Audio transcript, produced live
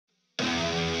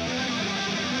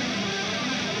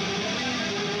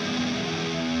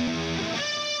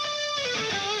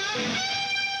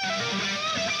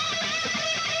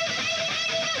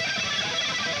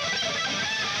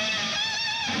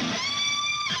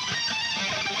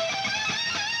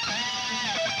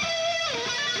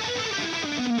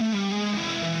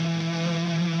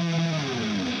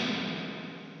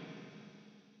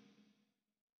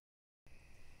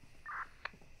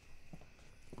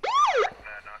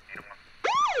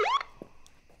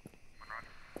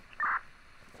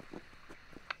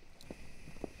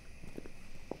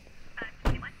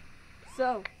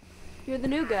So, you're the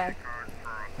new guy.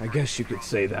 I guess you could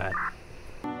say that.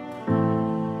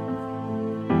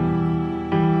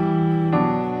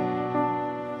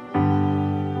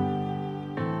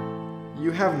 You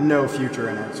have no future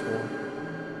in art school.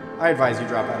 I advise you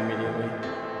drop out immediately.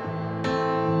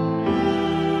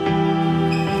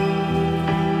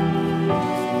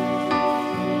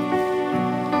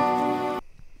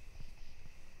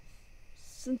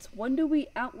 Since when do we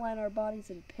outline our bodies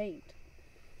in paint?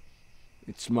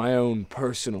 It's my own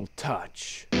personal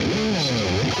touch. We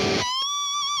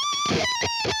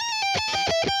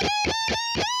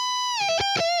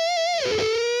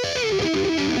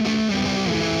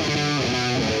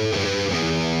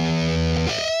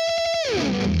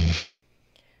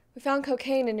found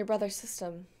cocaine in your brother's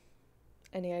system.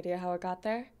 Any idea how it got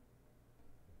there?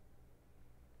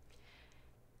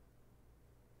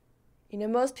 You know,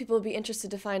 most people would be interested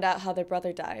to find out how their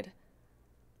brother died.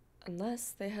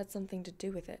 Unless they had something to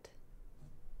do with it.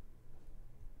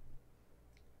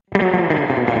 Come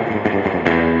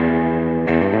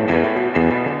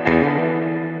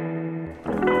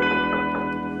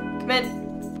in.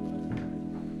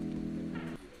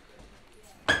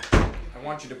 I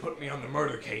want you to put me on the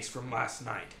murder case from last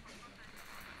night.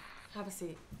 Have a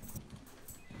seat.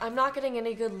 I'm not getting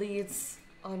any good leads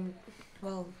on,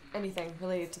 well, anything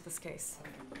related to this case.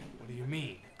 What do you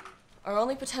mean? Our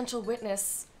only potential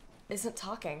witness isn't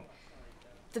talking.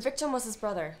 The victim was his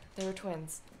brother. They were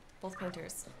twins, both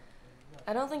painters.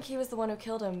 I don't think he was the one who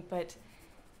killed him, but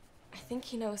I think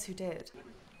he knows who did.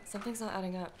 Something's not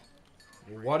adding up.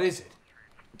 What is it?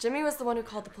 Jimmy was the one who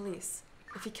called the police.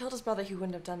 If he killed his brother, he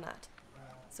wouldn't have done that.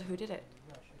 So who did it?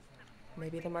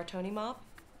 Maybe the Martoni mob?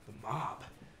 The mob?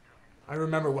 I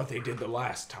remember what they did the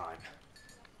last time.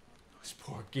 Those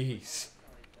poor geese.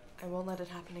 I won't let it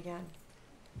happen again.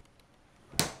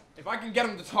 If I can get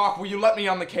him to talk, will you let me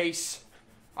on the case?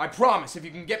 I promise, if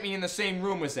you can get me in the same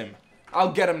room as him,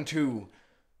 I'll get him to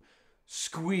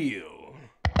squeal.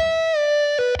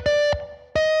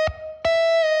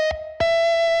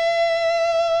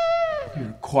 You're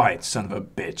a quiet son of a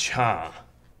bitch, huh?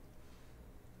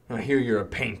 I hear you're a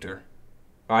painter.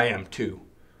 I am too.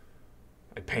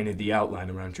 I painted the outline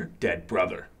around your dead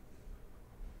brother.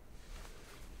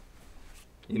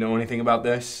 You know anything about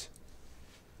this?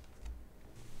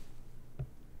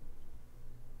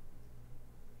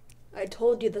 I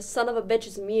told you the son of a bitch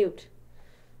is mute.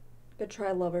 Good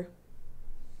try, lover.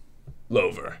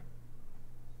 Lover.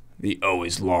 The O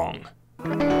is long.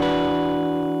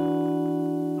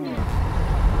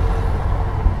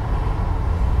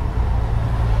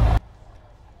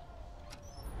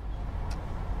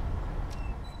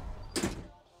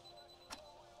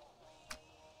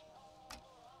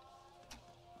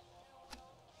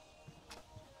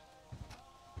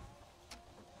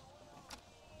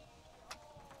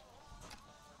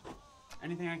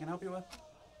 Anything I can help you with?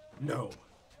 No.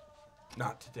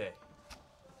 Not today.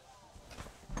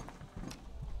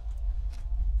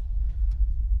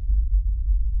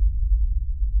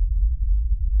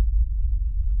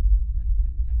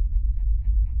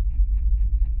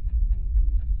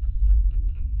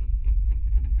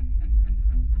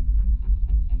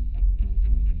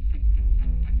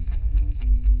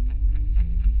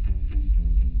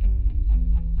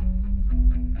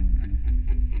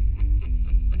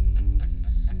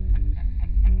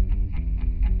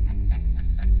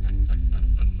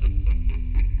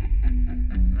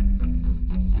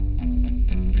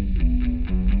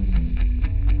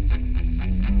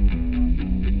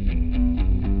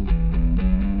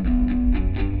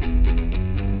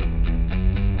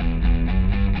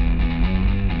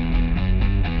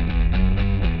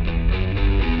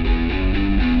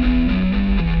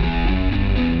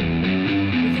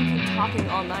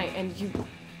 All night, and you...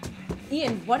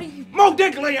 Ian, what are you...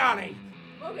 Modigliani!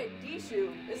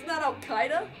 Mogadishu? Isn't that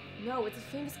Al-Qaeda? No, it's a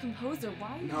famous composer.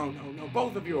 Why? No,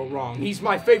 both of you are wrong. He's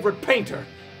my favorite painter.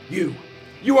 You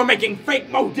are making fake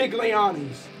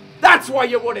Modiglianis. That's why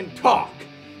you wouldn't talk.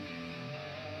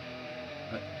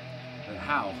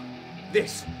 How?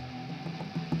 This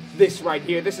right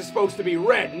here, this is supposed to be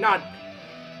red, not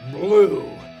blue.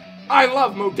 I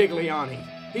love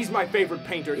Modigliani. He's my favorite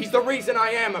painter. He's the reason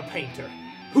I am a painter.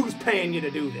 Who's paying you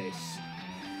to do this?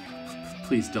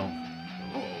 Please don't.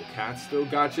 Oh, cat still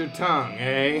got your tongue,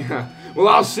 eh? Well,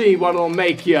 I'll see what'll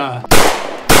make ya.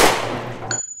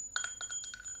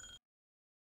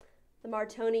 The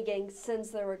Martoni gang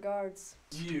sends their regards.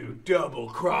 You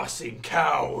double-crossing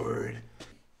coward.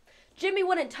 Jimmy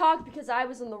wouldn't talk because I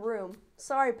was in the room.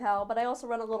 Sorry, pal, but I also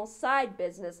run a little side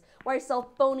business where I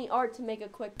sell phony art to make a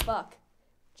quick buck.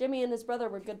 Jimmy and his brother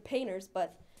were good painters,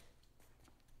 but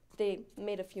they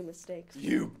made a few mistakes.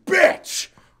 You bitch!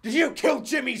 Did you kill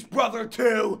Jimmy's brother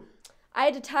too? I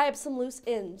had to tie up some loose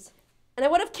ends. And I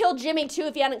would have killed Jimmy too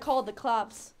if he hadn't called the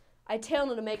cops. I tailed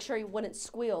him to make sure he wouldn't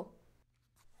squeal.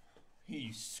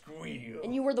 He squealed.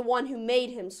 And you were the one who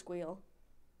made him squeal.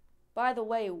 By the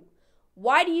way,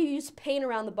 why do you use paint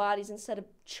around the bodies instead of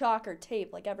chalk or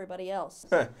tape like everybody else?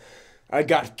 I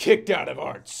got kicked out of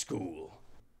art school.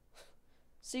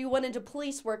 So you went into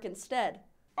police work instead.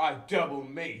 I double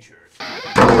majored.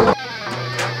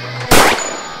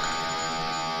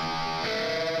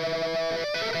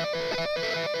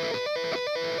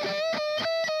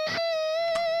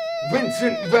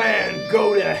 Vincent Van,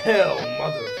 go to hell,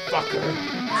 motherfucker.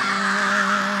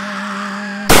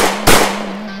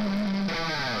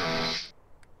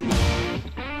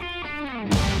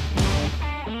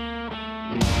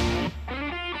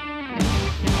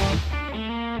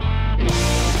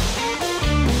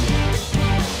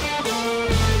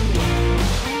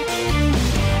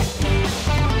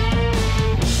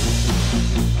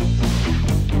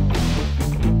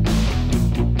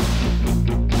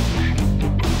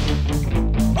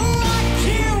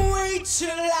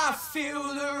 Feel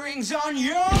the rings on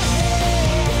your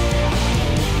head.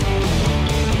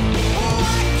 Oh,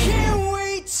 I can't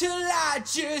wait till I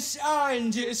just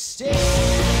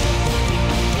understand.